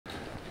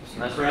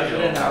Nice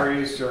President, how are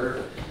you,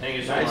 sir? Thank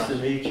you so Nice much. to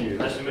meet you.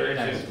 Nice to meet you.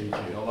 Nice to meet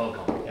you. You're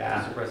welcome.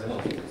 Yeah. Mr.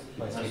 President,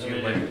 Nice nice to to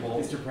meet meet you.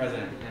 you. Mr.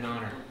 President, an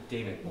honor.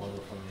 David.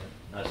 Wonderful.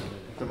 Nice to meet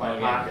you. To my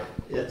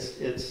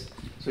pocket.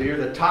 So you're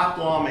the top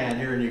lawman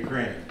here in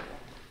Ukraine.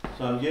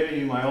 So I'm giving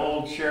you my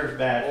old sheriff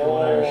badge from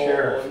when I was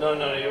sheriff. No,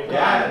 you're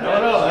Yeah,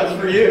 no,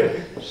 that's for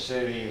you.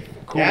 Sheriff.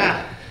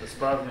 Yeah.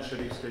 Справжня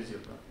шерифська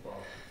зірка.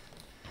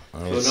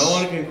 So no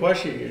one can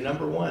question you. You're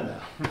number one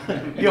now.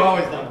 You're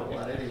always number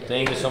one anyway.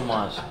 Thank you so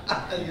much.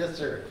 Yes,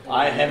 sir.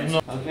 I have no.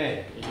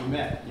 Okay, you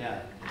met, yeah.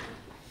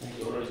 Thank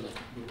you.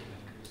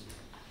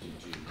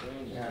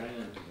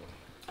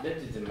 That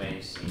is the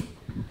main thing.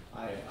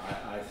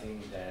 I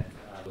think that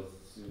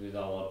with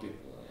our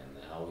people and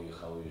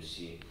how you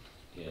see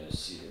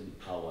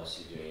our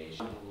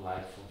situation,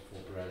 like for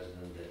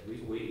president, that we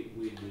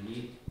do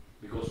need,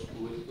 because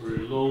we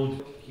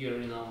reload here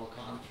in our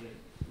country,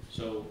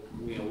 so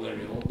we are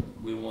very open.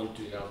 We want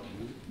to help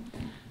you,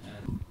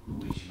 and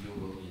which you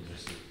will be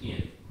interested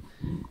in.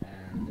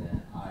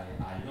 And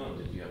I know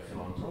that you are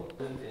philanthropic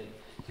and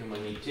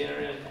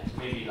humanitarian, and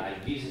maybe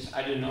like business.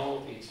 I don't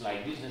know. It's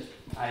like business.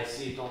 I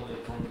see it only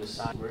from the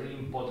side. Very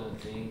important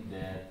thing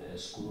that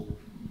school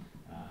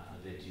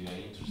that you are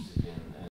interested in.